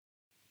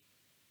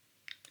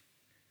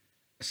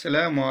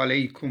السلام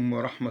عليكم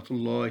ورحمة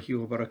الله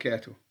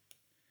وبركاته.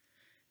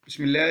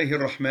 بسم الله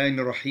الرحمن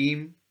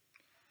الرحيم.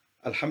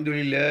 الحمد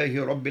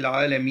لله رب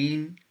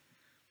العالمين،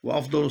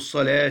 وأفضل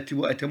الصلاة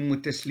وأتم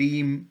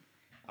التسليم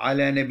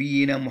على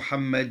نبينا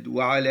محمد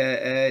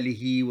وعلى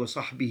آله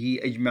وصحبه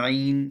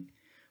أجمعين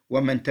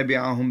ومن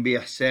تبعهم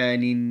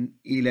بإحسان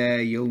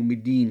إلى يوم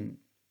الدين.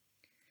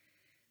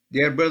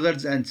 Dear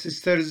brothers and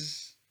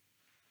sisters,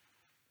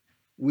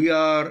 we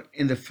are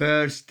in the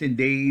first 10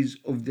 days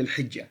of the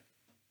Hijjah.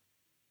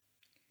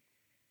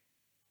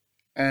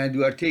 And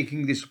we are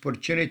taking this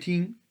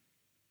opportunity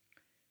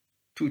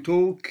to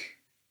talk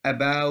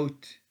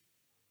about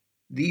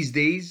these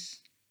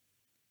days,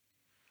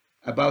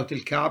 about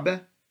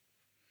Al-Kaaba,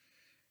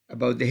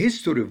 about the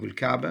history of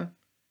Al-Kaaba,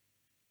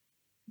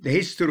 the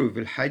history of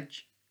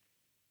Al-Hajj,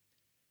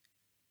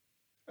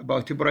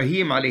 about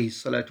Ibrahim alayhi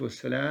salatu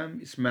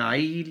wassalam,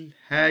 Ismail,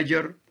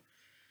 Hajar,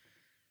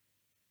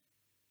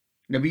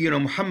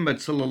 Nabiyuna Muhammad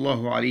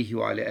sallallahu alayhi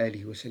wa ala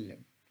alihi wasallam.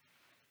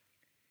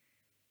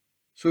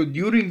 So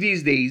during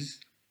these days,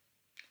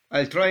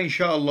 I'll try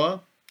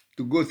inshallah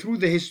to go through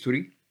the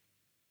history,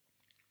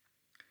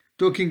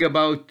 talking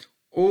about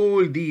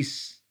all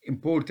these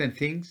important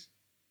things,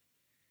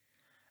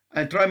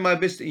 and try my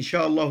best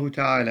inshallah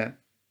ta'ala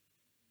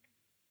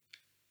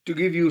to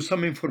give you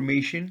some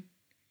information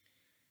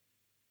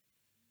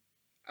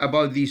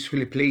about these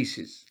holy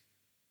places.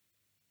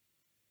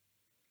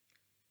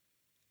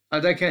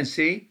 And I can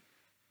say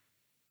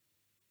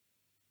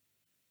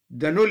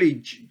the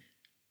knowledge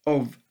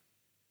of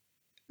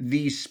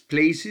these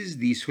places,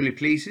 these holy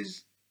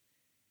places,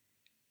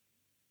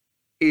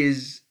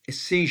 is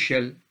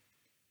essential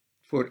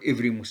for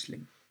every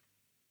Muslim.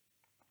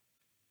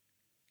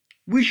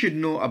 We should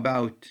know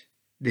about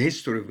the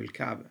history of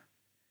Al-Kaaba,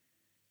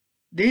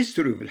 the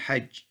history of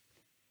Al-Hajj,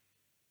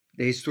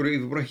 the history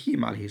of Ibrahim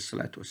alayhi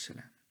salatu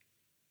wassalam.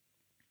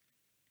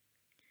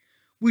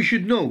 We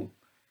should know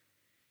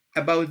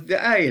about the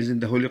ayahs in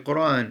the Holy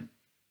Quran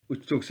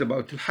which talks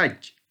about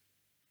Al-Hajj,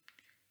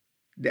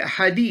 the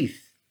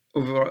hadith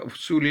of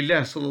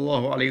Rasulullah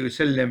sallallahu alayhi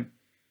wasallam,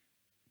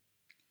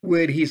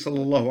 where he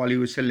sallallahu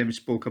alayhi wasallam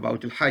spoke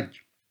about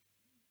Al-Hajj,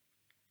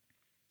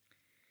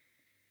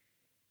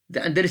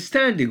 the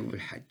understanding of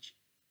Al-Hajj,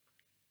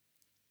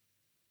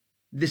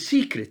 the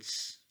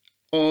secrets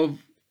of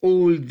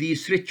all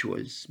these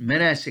rituals,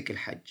 manasik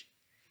Al-Hajj,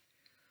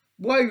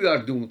 why we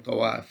are doing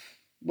tawaf,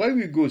 why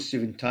we go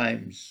 7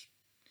 times,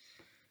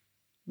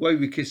 why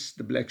we kiss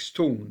the black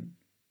stone,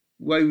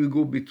 why we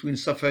go between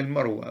Safa and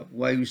Marwa,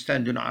 why we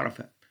stand on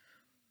Arafah.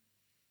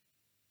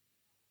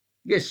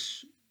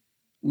 Yes,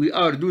 we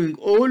are doing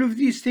all of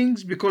these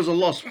things because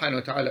Allah subhanahu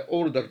wa ta'ala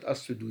ordered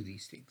us to do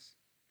these things.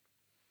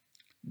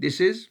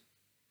 This is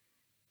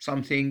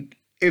something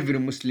every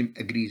Muslim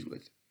agrees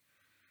with.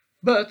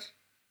 But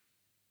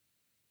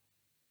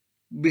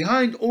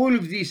behind all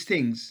of these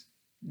things,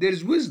 there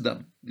is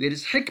wisdom, there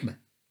is hikmah.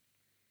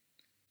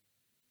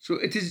 So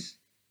it is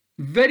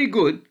very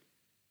good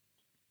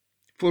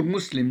for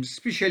Muslims,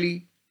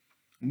 especially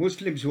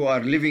Muslims who are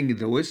living in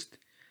the West,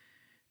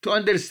 to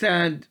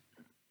understand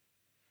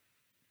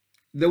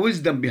the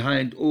wisdom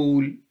behind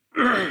all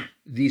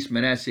these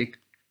manasik,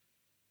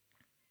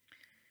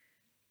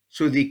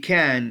 so they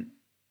can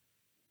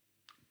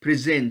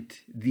present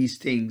these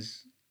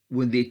things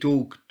when they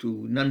talk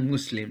to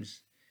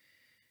non-Muslims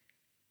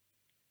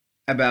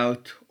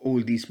about all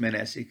these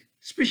manasik,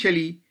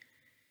 especially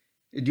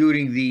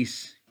during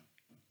these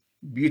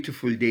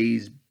beautiful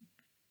days,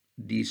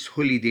 these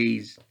holy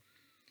days,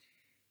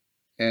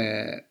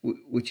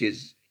 which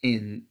is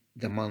in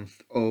the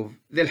month of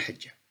Dhul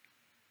Hijjah.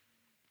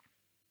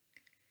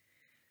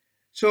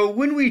 So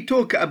when we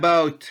talk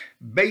about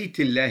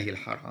Baytullah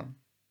al-Haram,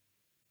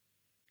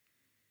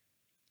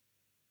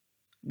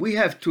 we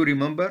have to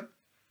remember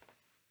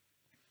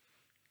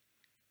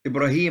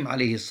Ibrahim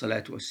alayhi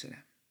salatu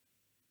wassalam.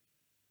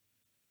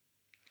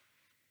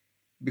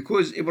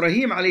 Because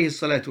Ibrahim alayhi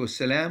salatu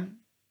wassalam,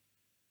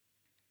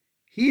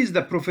 he is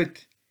the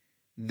prophet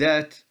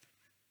that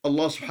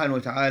Allah subhanahu wa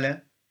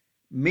ta'ala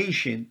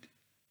mentioned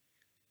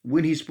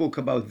when he spoke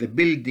about the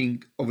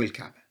building of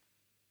Al-Kaaba.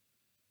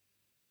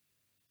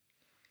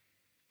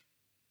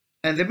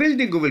 And the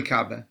building of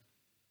Al-Kaaba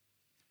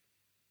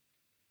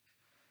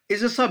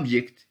is a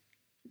subject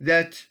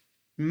that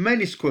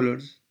many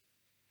scholars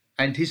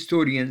and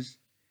historians,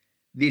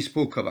 they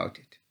spoke about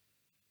it.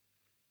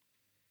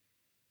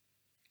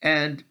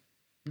 And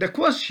the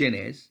question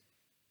is,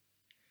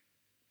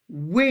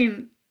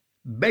 when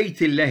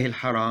Baytullah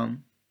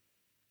al-Haram,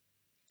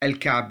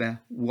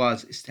 Al-Kaaba,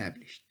 was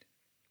established?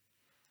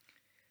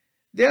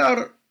 There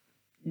are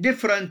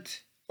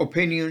different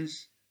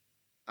opinions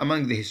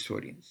among the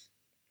historians.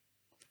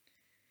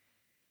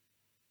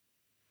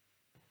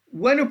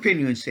 One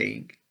opinion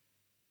saying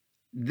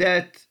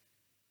that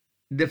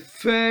the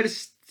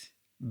first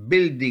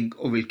building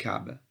of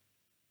Al-Kaaba,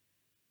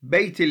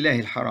 Baytullah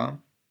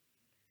al-Haram,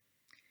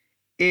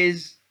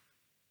 is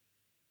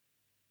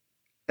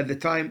at the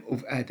time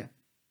of Adam.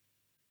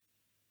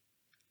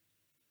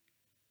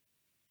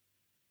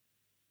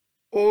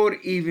 or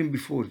even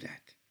before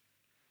that.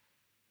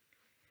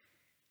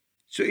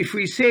 So if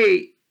we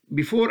say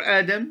before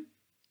Adam,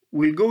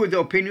 we'll go with the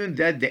opinion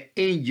that the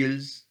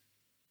angels,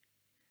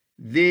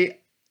 they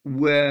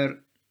were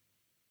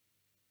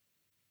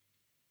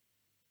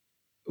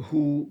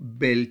who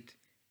built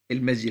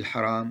al-Masjid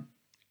al-Haram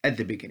at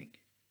the beginning.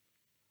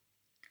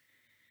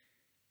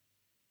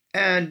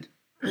 And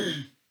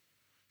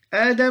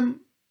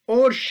Adam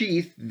or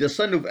Sheeth, the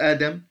son of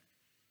Adam,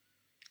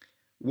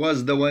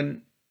 was the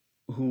one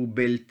who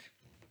built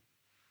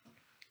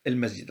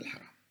al-Masjid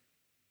al-Haram.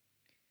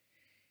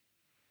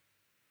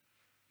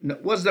 Now,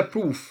 what's the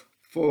proof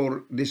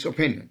for this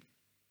opinion?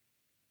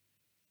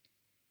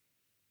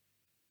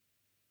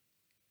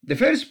 The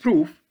first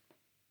proof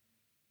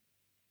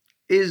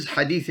is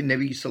Hadith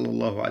al-Nabi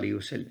sallallahu alayhi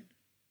wasallam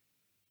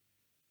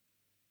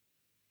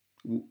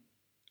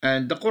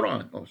and the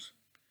Quran also.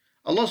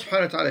 Allah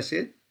subhanahu wa ta'ala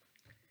said,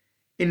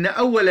 إن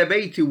أول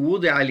بيت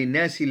وضع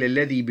للناس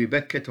للذي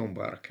ببكة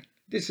مباركا.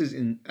 This is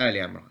in Ali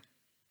Imran.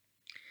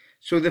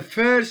 So the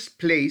first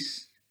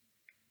place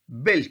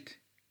built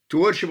to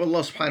worship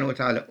Allah subhanahu wa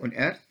ta'ala on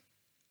earth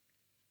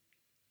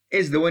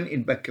is the one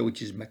in Mecca,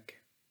 which is Mecca.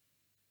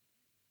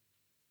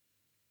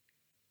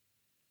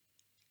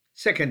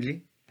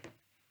 Secondly,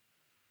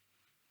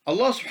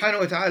 Allah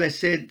subhanahu wa ta'ala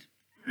said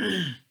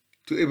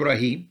to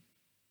Ibrahim,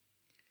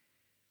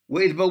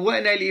 وَإِذْ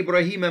بَوَّأْنَا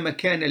لِإِبْرَاهِيمَ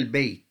مَكَانَ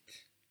الْبَيْتِ.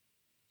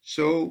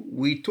 So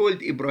we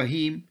told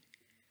Ibrahim,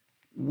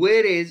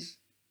 where is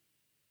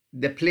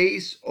the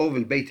place of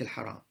al-Bayt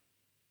al-Haram?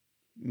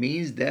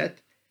 Means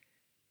that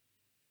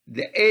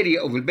the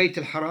area of al-Bayt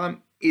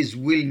al-Haram is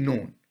well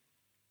known.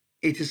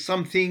 It is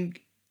something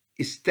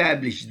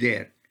established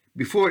there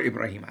before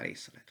Ibrahim alayhi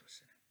salatu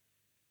wasalam.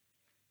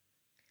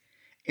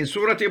 In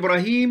Surah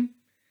Ibrahim,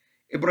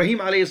 Ibrahim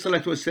alayhi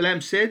salatu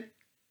wasalam said,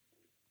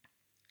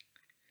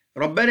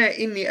 ربنا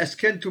إني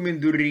أسكنت من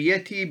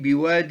ذريتي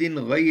بواد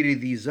غير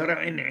ذي زرع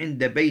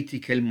عند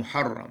بيتك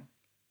المحرم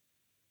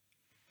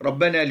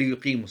ربنا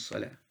ليقيموا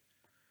الصلاة.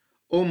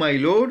 O my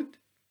Lord,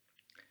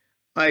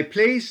 I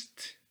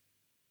placed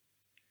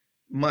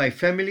my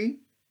family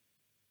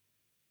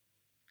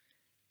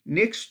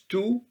next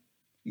to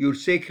your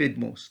sacred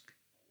mosque.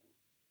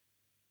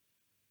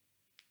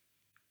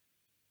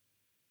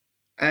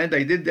 And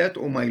I did that,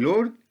 O my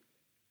Lord,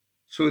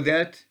 so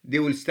that they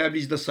will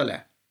establish the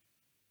Salah.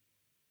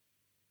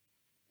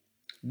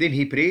 Then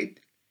he prayed,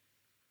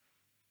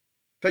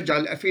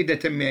 فَاجْعَلْ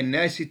أَفْئِدَةً مِنَ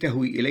النَّاسِ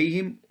تَهْوِي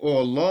إِلَيْهِمْ. O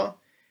Allah,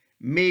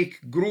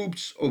 make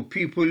groups of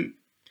people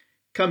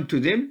come to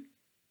them,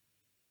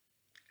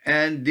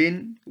 and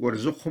then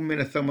وَارْزُقْهُمْ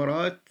مِنَ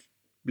الثَّمَرَاتِ,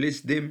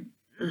 bless them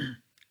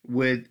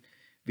with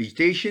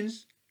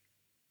vegetations.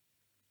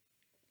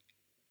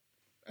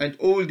 And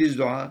all this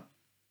dua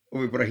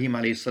of Ibrahim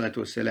alayhi salatu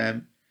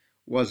wasalam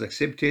was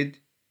accepted,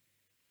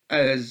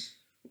 as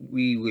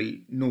we will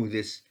know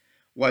this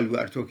while we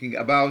are talking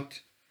about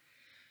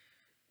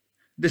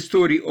the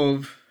story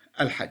of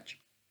Al-Hajj.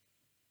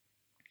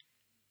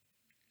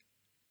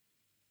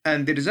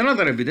 And there is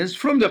another evidence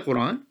from the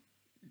Quran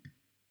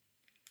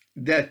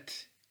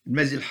that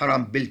Masjid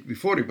al-Haram built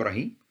before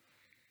Ibrahim.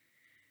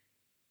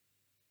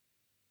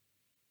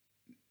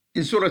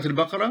 In Surah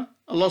Al-Baqarah,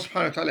 Allah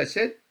subhanahu wa ta'ala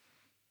said,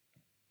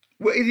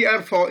 وَإِذْ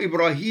يَرْفَعُ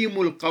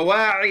إِبْرَاهِيمُ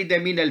الْقَوَاعِدَ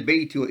مِنَ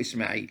الْبَيْتِ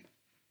وَإِسْمَعِيلُ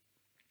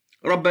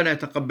رَبَّنَا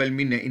تَقَبَّلْ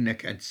مِنَّا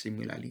إِنَّكَ أَنْتَ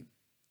السَّمِيعُ الْعَلِيمُ.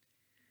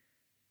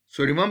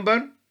 So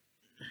remember,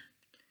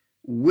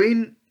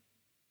 when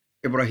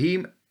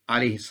Ibrahim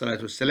alayhi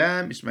salatu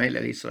wasalam, Ismail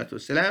alayhi salatu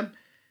wasalam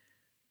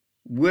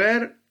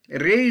were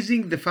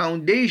raising the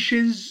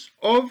foundations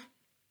of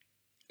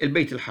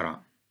al-Bayt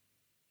al-Haram,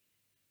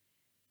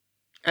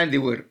 and they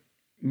were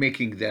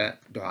making the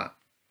dua.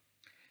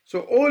 So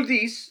all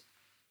these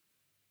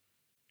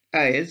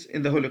ayahs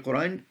in the Holy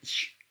Quran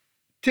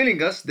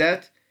telling us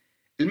that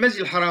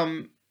al-Masjid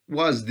al-Haram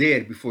was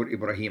there before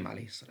Ibrahim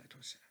alayhi salatu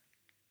wasalam.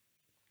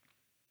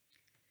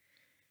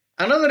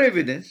 Another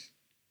evidence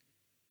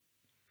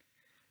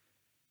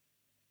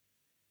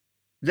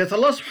that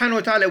Allah subhanahu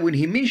wa ta'ala, when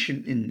he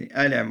mentioned in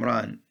Al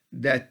Imran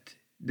that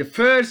the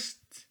first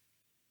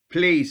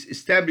place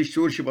established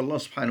to worship Allah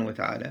subhanahu wa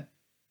ta'ala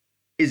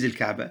is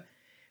Al-Kaaba,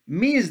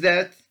 means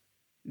that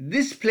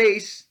this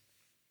place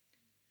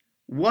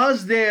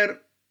was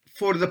there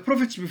for the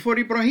prophets before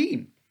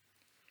Ibrahim,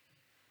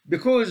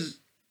 because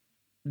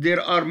there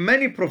are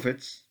many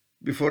prophets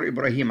before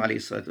Ibrahim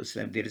alayhi salatu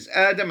wasalam. There is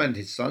Adam and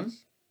his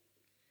sons,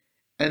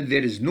 and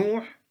there is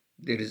Noah,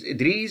 there is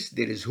Idris,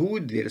 there is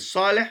Hud, there is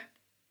Saleh.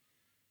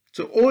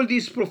 So all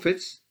these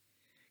prophets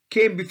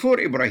came before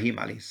Ibrahim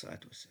alayhi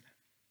salatu wasalam.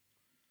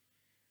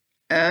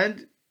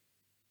 And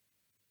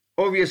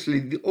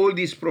obviously all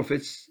these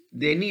prophets,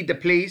 they need a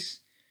place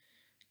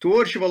to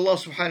worship Allah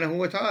subhanahu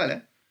wa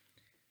ta'ala.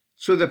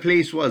 So the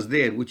place was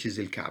there, which is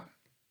Al-Kaaba.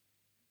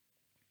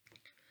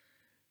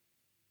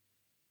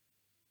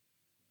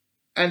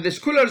 And the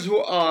scholars who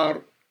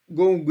are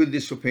going with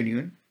this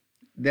opinion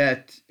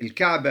that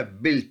Al-Kaaba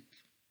built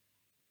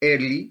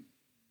early,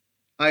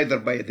 either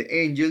by the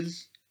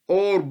angels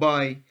or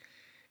by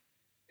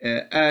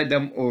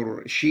Adam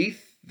or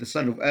Sheeth, the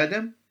son of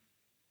Adam,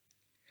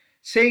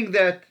 saying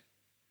that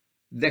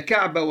the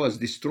Kaaba was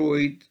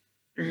destroyed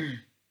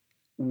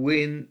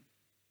when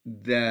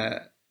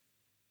the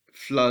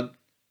flood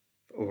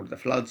or the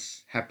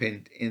floods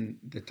happened in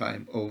the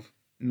time of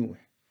Nuh,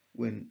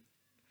 when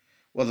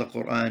what the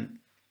Quran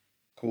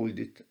called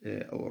it,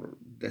 or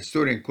the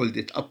historian called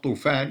it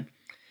At-Tufan,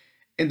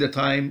 in the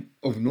time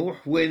of Nuh,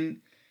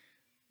 when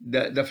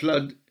the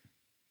flood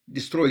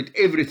destroyed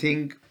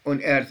everything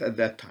on earth at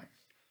that time.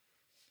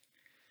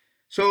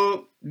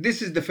 So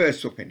this is the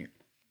first opinion.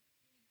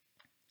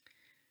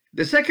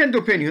 The second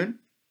opinion,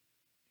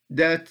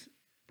 that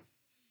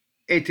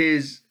it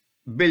is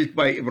built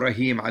by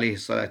Ibrahim alayhi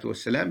salatu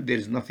wasalam. There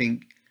is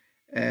nothing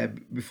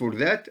before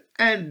that,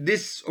 and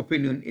this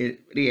opinion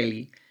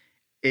really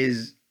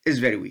is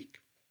very weak.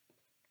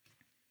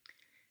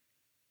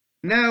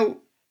 Now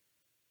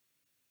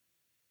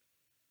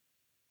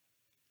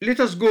let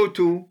us go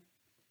to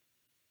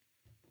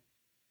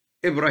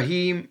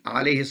Ibrahim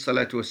alayhi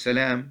salatu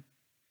wasalam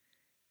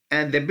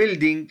and the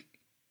building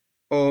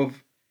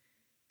of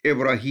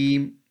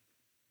Ibrahim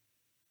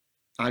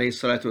alayhi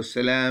salatu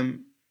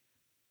wasalam,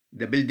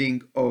 the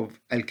building of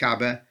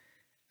Al-Kaaba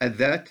at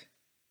that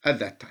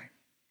time.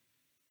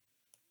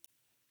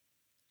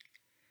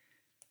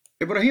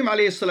 Ibrahim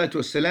alayhi salatu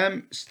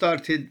wasalam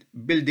started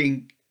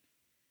building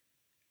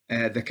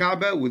the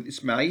Kaaba with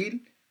Ismail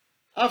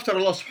after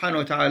Allah subhanahu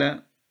wa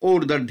ta'ala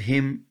ordered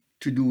him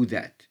to do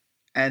that.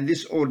 And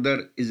this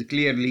order is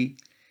clearly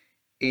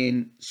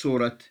in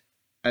Surah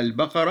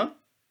Al-Baqarah,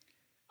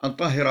 أن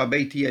طهر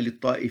بيتي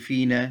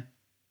للطائفين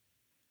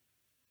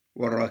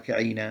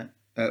والراكعين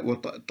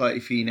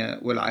والطائفين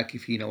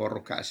والعاكفين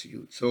والركع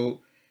السجود.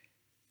 So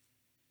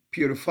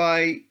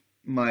purify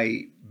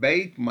my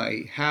bayt,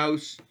 my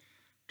house,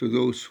 to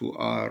those who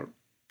are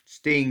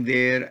staying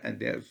there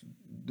and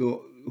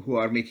who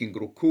are making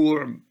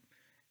ruku'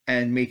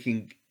 and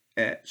making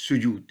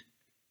sujood.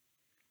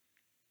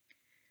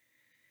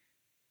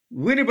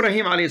 When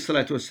Ibrahim alayhi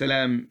salatu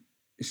wasalam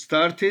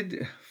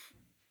started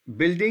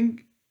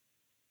building,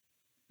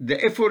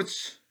 the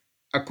efforts,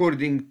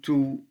 according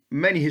to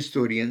many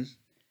historians,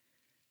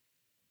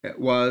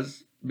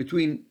 was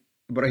between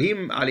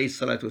Ibrahim alayhi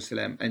salatu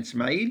wasalam and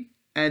Ismail,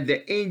 and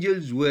the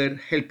angels were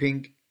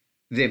helping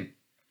them.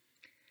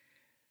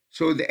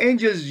 So the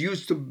angels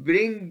used to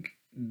bring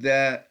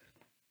the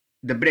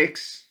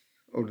bricks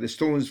or the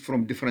stones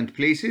from different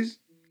places,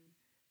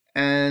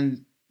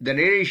 and the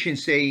narration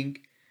saying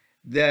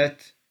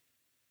that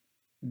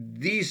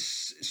these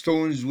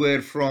stones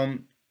were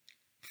from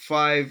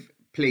 5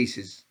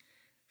 places: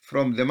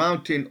 from the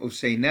mountain of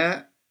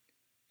Sinai,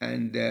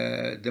 and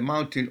the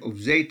mountain of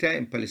Zayta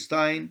in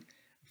Palestine,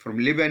 from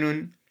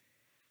Lebanon,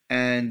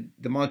 and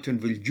the mountain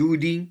of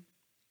Al-Judi,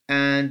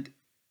 and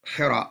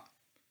Hira.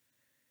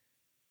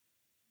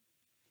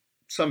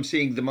 Some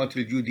saying the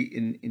mountain of Al-Judi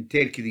in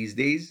Turkey these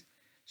days.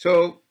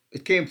 So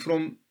it came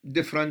from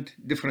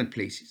different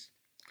places.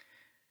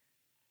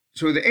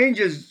 So the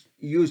angels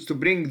used to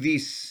bring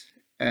these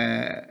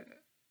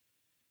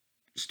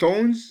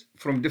stones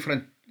from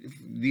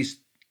these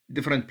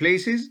different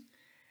places,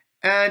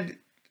 and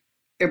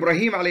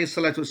Ibrahim alayhi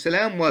salatu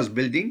wasalam was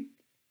building,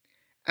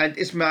 and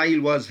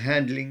Ismail was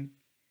handling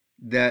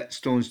the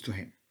stones to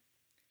him.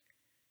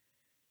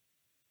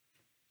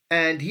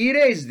 And he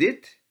raised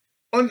it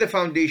on the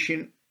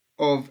foundation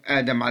of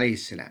Adam alayhi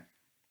salam.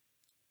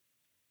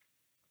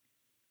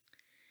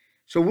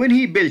 So when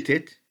he built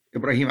it,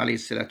 Ibrahim alayhi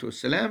salatu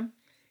wasalam,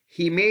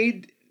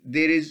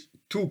 there is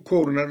 2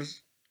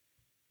 corners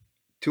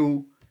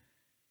to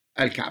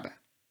Al-Kaaba.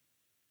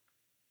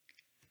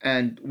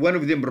 And one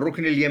of them,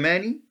 Rukn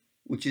al-Yamani,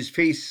 which is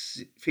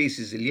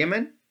faces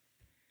Yemen,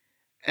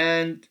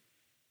 and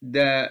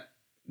the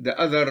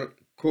other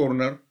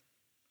corner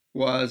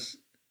was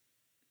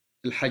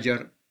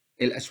Al-Hajar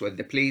al-Aswad,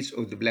 the place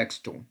of the black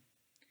stone.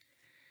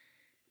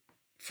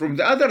 From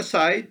the other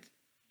side,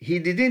 he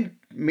didn't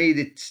made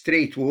it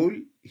straight wall,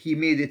 he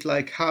made it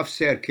like half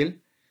circle,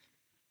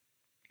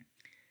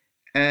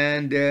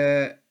 and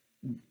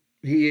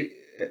he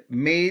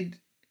made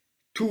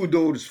 2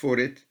 doors for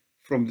it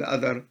from the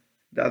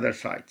other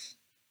sides.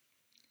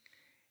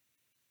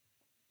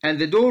 And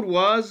the door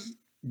was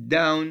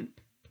down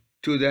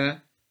to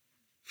the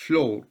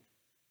floor.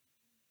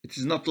 It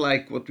is not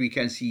like what we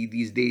can see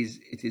these days,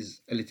 it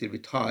is a little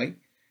bit high.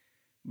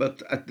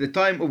 But at the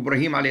time of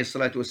Ibrahim alayhi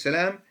salatu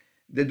wasalam,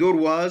 the door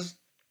was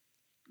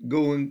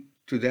going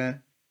to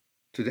the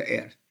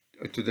earth,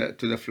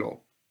 to the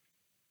floor.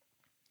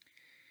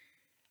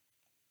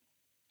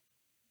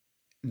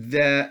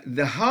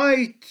 The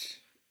height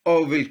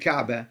of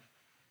Al-Kaaba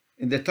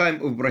in the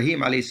time of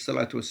Ibrahim alayhi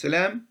salatu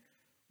wasalam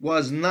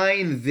was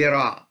 9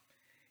 dhira.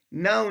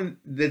 Now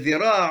the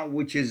dhira,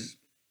 which is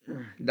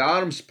the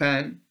arm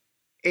span,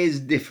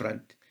 is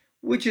different,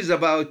 which is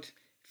about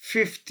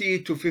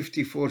 50 to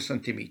 54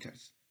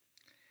 centimeters.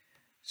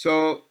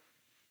 So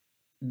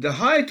the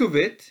height of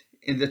it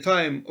in the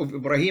time of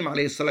Ibrahim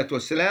alayhi salatu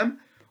wasalam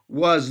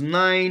was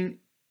 9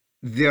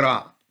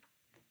 dhira.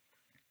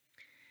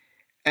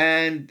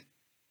 And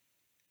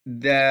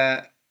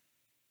the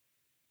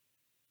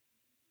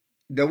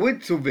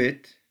width of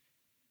it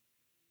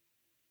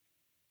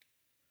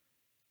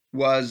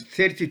was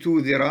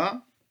 32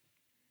 dhira,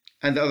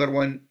 and the other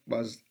one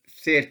was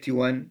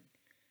 31,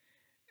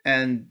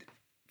 and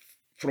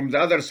from the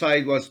other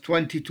side was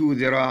 22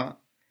 dhira,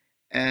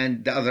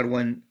 and the other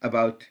one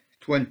about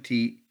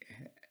 20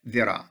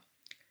 dhira.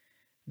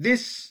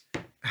 This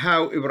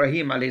how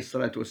Ibrahim alayhi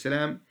salatu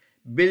wasalam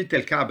built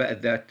al-Kaaba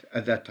at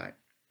that time.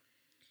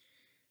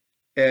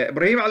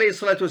 Ibrahim alayhi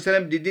salatu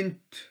wasalam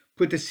didn't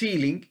put a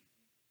ceiling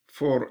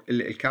for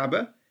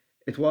al-Kaaba.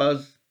 It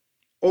was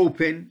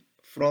open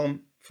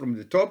from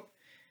the top,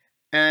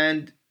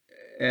 and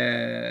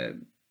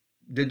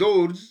the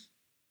doors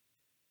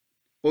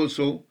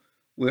also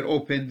were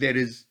open. There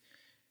is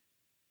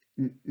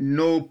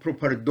no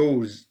proper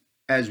doors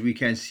as we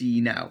can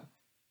see now,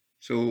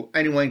 so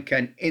anyone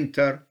can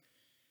enter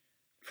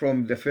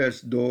from the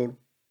first door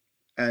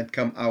and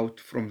come out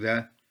from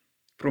the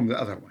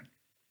other one.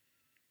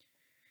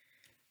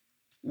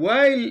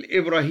 While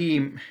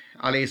Ibrahim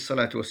alayhi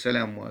salatu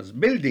wasalam was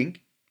building,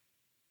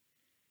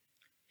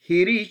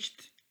 he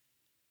reached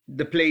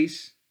the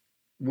place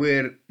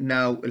where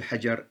now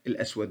al-Hajar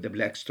al-Aswad, the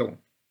black stone,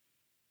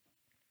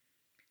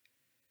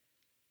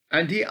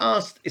 and he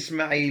asked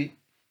Ismail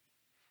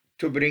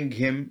to bring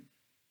him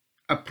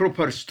a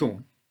proper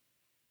stone.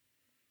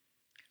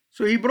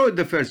 So he brought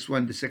the first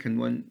one, the second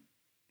one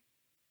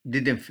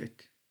didn't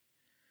fit.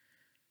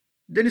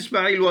 Then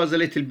Ismail was a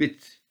little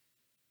bit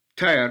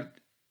tired,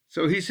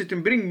 so he said,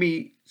 bring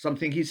me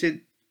something. He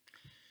said,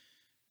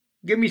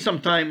 give me some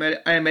time, I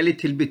am a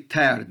little bit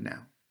tired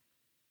now.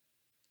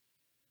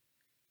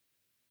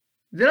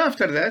 Then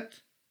after that,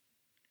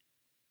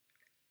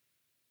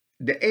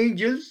 the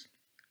angels,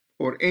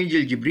 or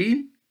Angel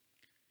Jibreel,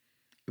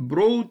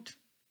 brought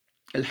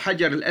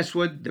al-Hajar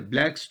al-Aswad, the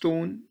black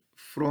stone,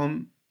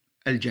 from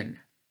al-Jannah,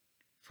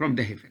 from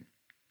the heaven.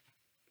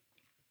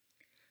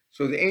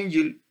 So the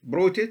angel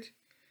brought it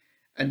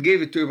and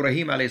gave it to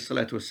Ibrahim alayhi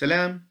salatu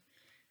wasalam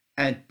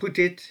and put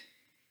it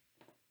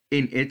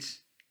in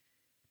its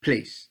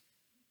place.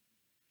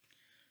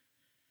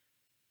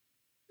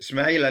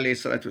 Ismail alayhi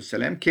salatu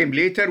wasalam came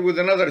later with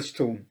another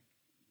stone,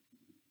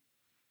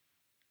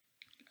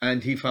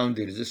 and he found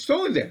there is a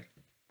stone there.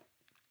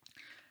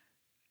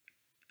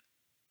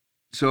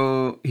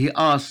 So he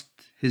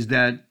asked his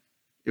dad,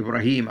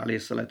 Ibrahim alayhi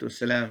salatu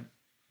wasalam,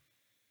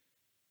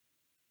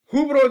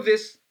 who brought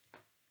this?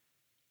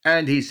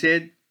 And he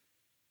said,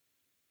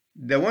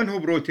 the one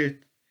who brought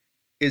it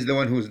is the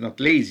one who is not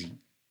lazy.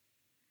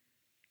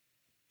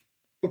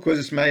 Because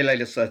Ismail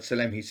alayhi salatu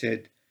wasalam, he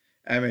said,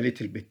 I'm a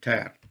little bit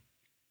tired.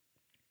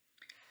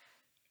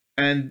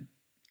 And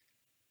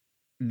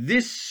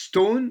this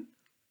stone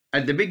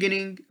at the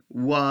beginning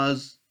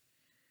was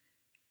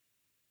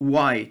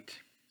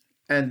white,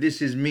 and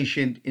this is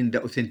mentioned in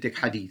the authentic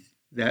hadith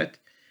that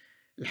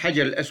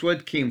al-Hajar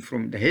al-Aswad came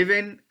from the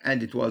heaven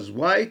and it was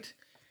white,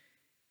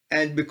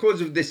 and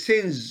because of the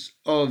sins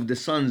of the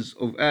sons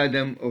of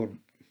Adam, or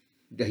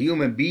the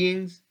human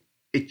beings,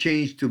 it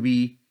changed to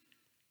be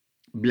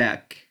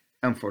black,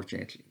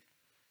 unfortunately.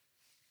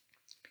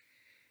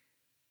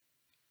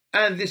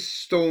 And this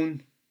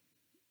stone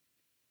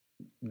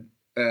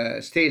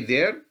stayed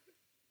there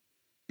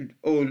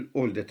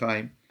all the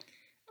time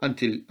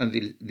until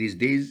these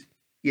days.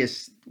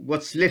 Yes,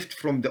 what's left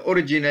from the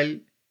original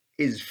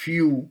is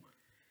few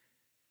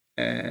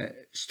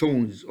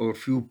stones or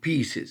few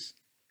pieces,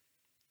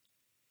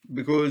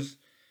 because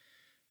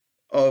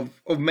of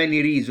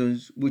many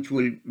reasons, which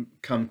will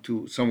come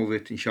to some of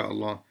it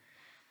inshallah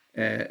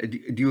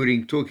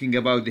during talking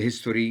about the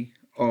history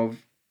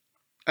of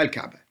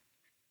Al-Kaaba.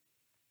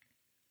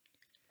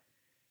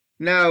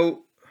 Now,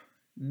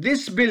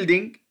 this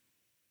building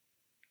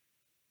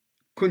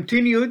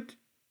continued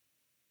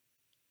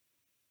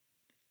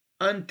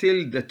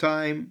until the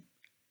time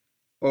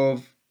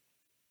of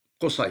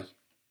Qusay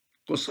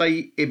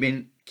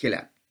ibn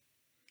Kilab.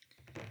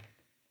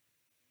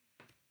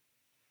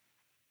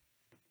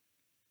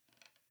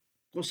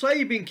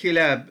 Qusay ibn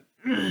Kilab,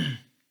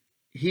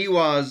 he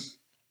was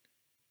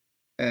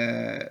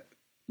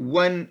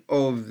one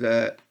of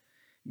the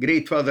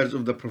great fathers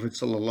of the Prophet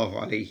sallallahu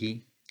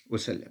alaihi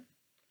wasallam.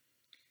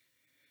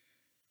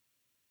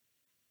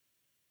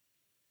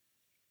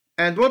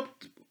 And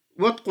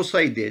what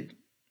Qusay did,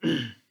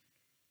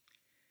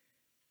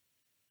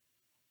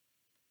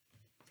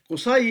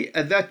 Qusay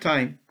at that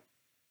time,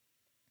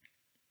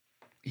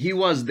 he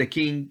was the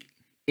king,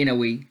 in a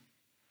way,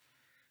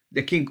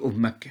 the king of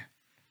Mecca.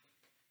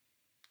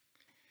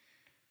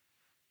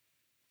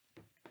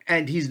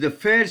 And he's the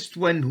first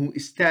one who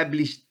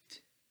established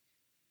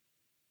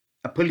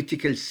a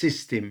political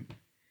system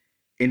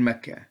in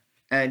Mecca.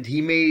 And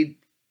he made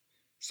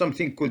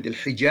something called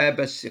al-Hijab,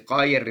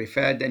 al-Siqaya,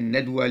 al-Rifad,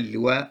 al-Nadwa,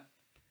 al-Liwa.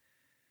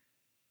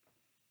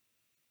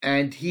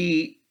 And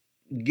he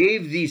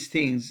gave these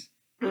things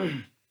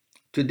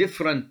to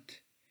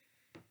different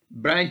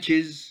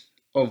branches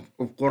of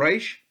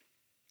Quraysh.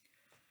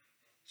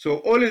 So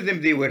all of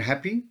them, they were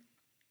happy.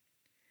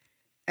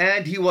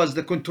 and he was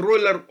the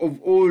controller of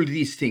all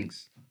these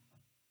things.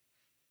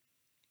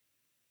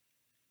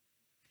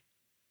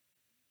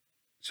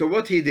 So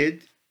what he did,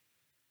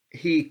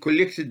 he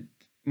collected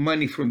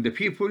money from the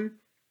people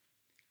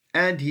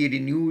and he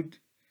renewed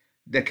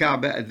the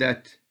Kaaba at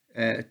that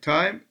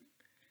time.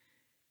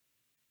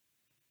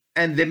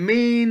 And the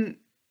main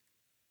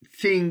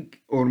thing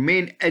or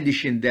main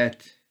addition that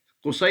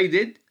Qusay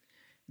did,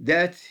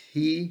 that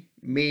he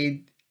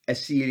made a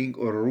ceiling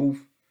or a roof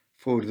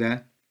for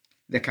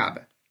the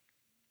Kaaba.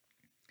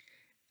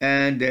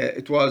 And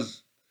it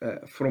was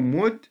from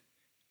wood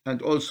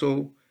and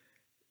also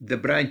the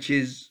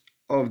branches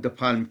of the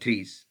palm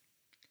trees.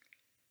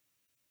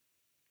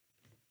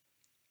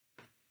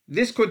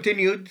 This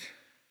continued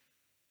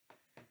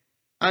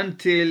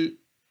until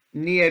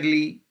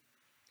nearly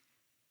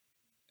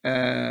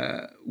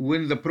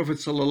when the Prophet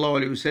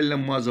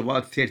ﷺ was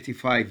about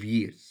 35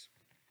 years.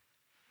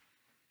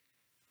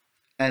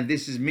 And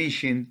this is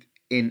mentioned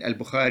in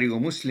Al-Bukhari or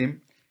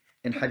Muslim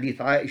in Hadith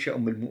Aisha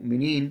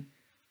al-Mu'mineen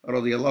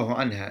radiyallahu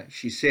anha.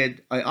 She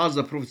said, I asked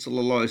the Prophet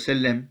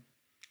ﷺ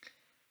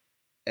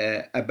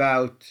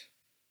about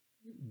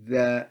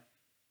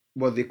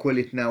what they call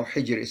it now,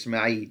 Hijr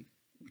Ismail,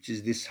 which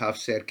is this half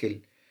circle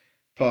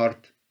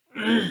part.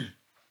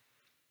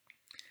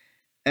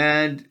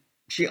 And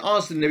she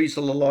asked the Nabi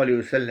sallallahu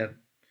alayhi wasallam,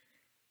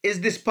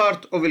 is this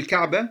part of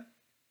Al-Kaaba?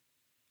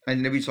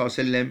 And Nabi sallallahu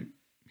alayhi wasallam,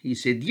 he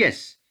said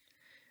yes.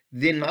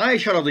 Then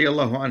Aisha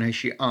radiyallahu anha,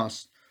 she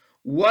asked,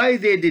 why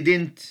they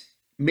didn't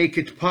make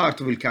it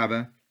part of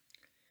Al-Kaaba?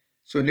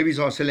 So Nabi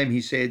sallallahu alayhi wasallam,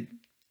 he said,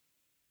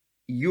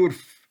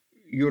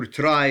 your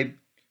tribe,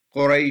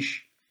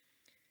 Quraysh,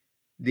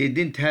 they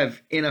didn't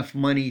have enough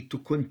money to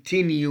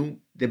continue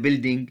the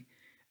building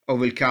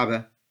of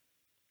Al-Kaaba.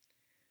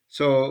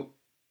 So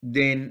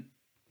then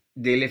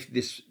they left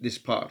this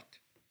part.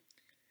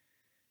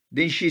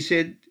 Then she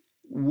said,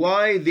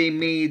 why they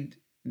made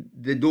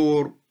the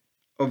door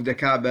of the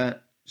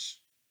Kaaba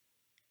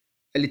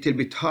a little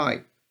bit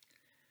high?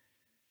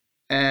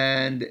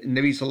 And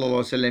Nabi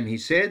sallallahu alaihi wasallam, he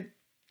said,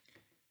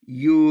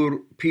 your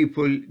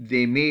people,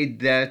 they made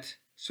that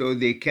so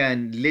they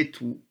can let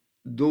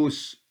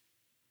those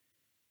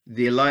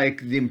they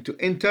like them to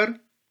enter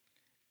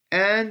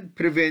and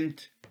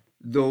prevent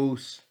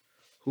those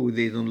who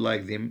they don't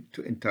like them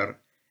to enter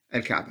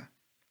Al-Kaaba.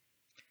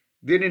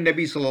 Then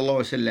Nabi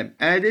sallallahu alaihi wasallam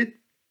added,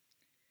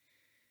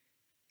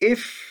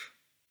 if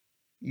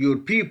your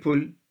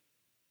people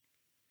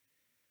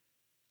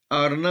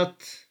are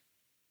not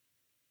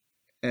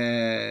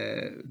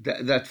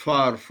that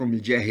far from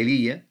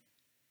Jahiliyyah,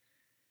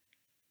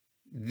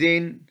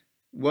 then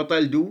what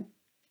I'll do,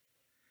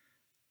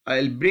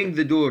 I'll bring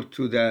the door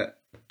to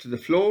the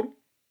floor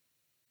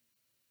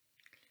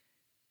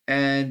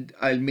and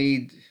I'll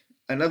make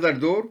another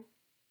door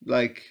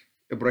like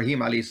Ibrahim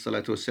alayhi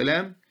salatu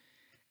wasalam,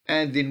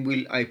 and then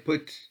will I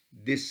put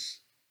this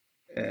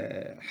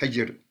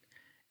Hijr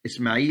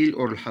Ismail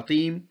or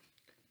Al-Hatim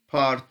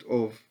part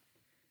of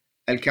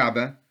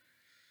Al-Kaaba.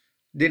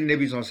 Then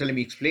Nabi sallallahu alaihi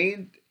wasallam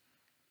explained,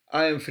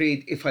 I am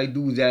afraid if I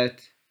do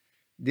that,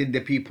 then the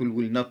people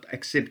will not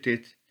accept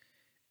it,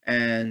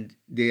 and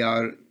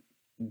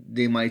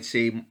they might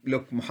say,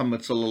 look,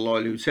 Muhammad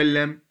sallallahu alaihi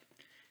wasallam,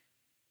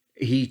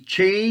 he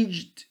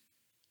changed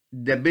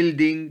the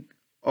building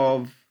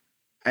of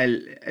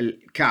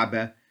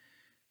Al-Kaaba,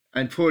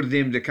 and for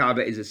them the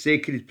Kaaba is a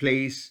sacred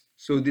place,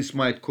 so this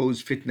might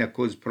cause fitna,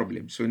 cause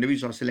problems. So Nabi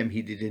sallallahu alaihi wasallam,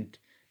 he didn't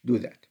do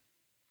that.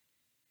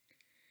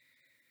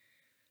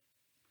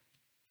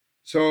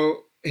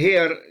 So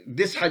here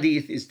this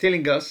hadith is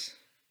telling us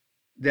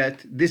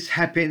that this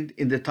happened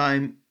in the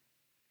time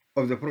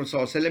of the Prophet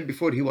sallallahu alaihi wasallam,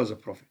 before he was a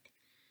prophet.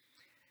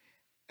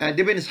 And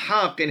Ibn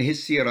Ishaq in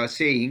his seerah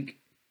saying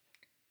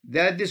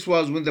that this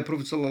was when the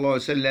Prophet sallallahu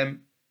alaihi wasallam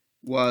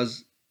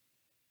was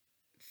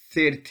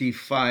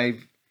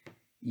 35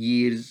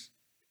 years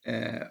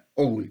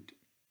old.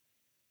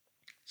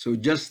 So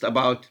just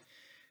about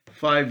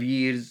 5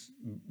 years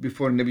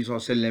before Nabi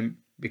sallallahu alaihi wasallam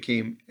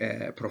became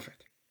a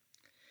prophet.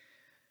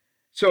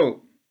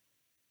 So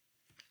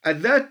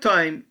at that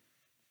time,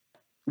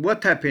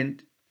 what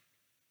happened?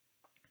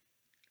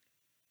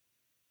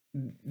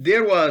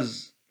 There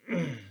was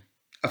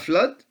a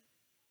flood,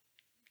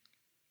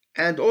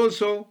 and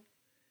also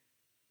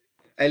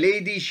a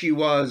lady, she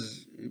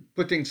was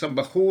putting some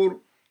bakhur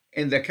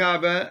in the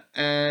Kaaba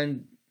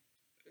and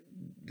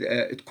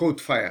it caught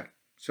fire.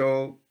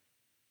 So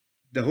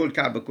the whole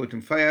Kaaba caught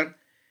on fire,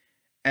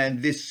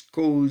 and this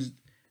caused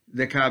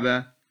the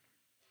Kaaba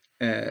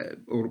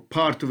or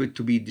part of it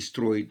to be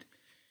destroyed.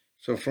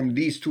 So from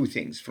these two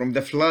things, from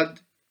the flood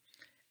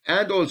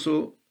and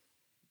also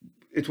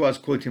it was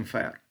caught in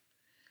fire.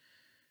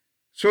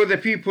 So the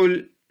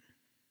people,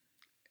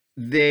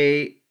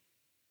 they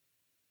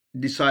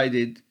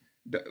decided,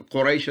 the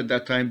Quraysh at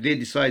that time, they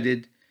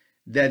decided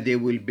that they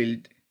will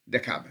build the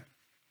Kaaba.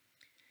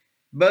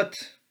 But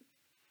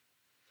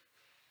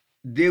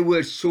they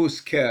were so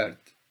scared.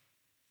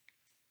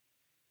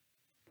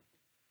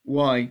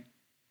 Why?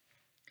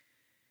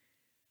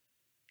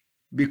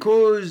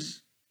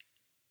 Because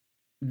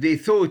they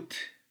thought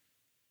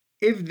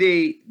if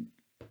they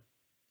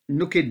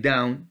knock it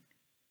down,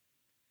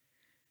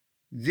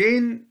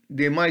 then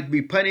they might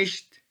be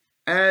punished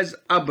as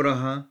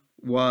Abraha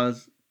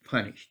was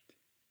punished.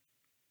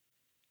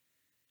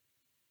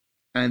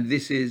 And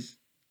this is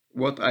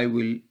what I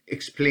will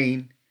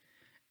explain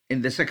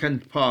in the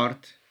second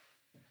part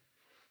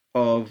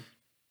of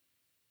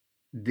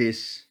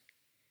this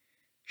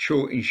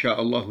show,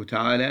 insha'Allah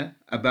ta'ala,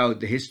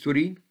 about the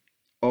history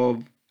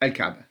of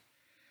Al-Kaaba.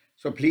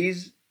 So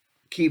please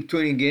keep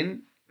tuning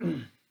in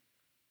on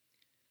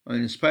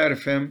Inspire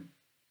FM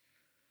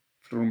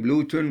from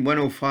Luton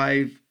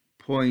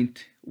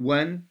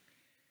 105.1,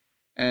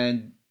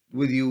 and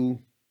with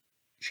you,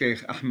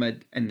 Sheikh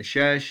Ahmed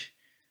Al-Nashash,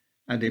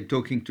 and I'm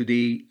talking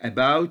today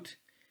about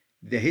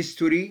the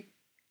history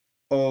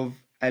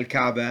of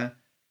Al-Kaaba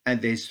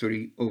and the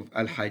history of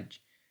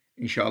Al-Hajj,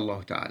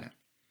 insha'Allah ta'ala.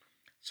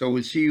 So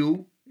we'll see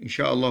you,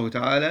 insha'Allah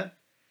ta'ala,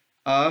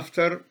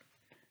 after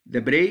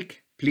the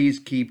break. Please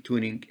keep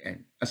tuning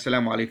in.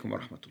 Assalamu alaikum wa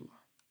rahmatullah.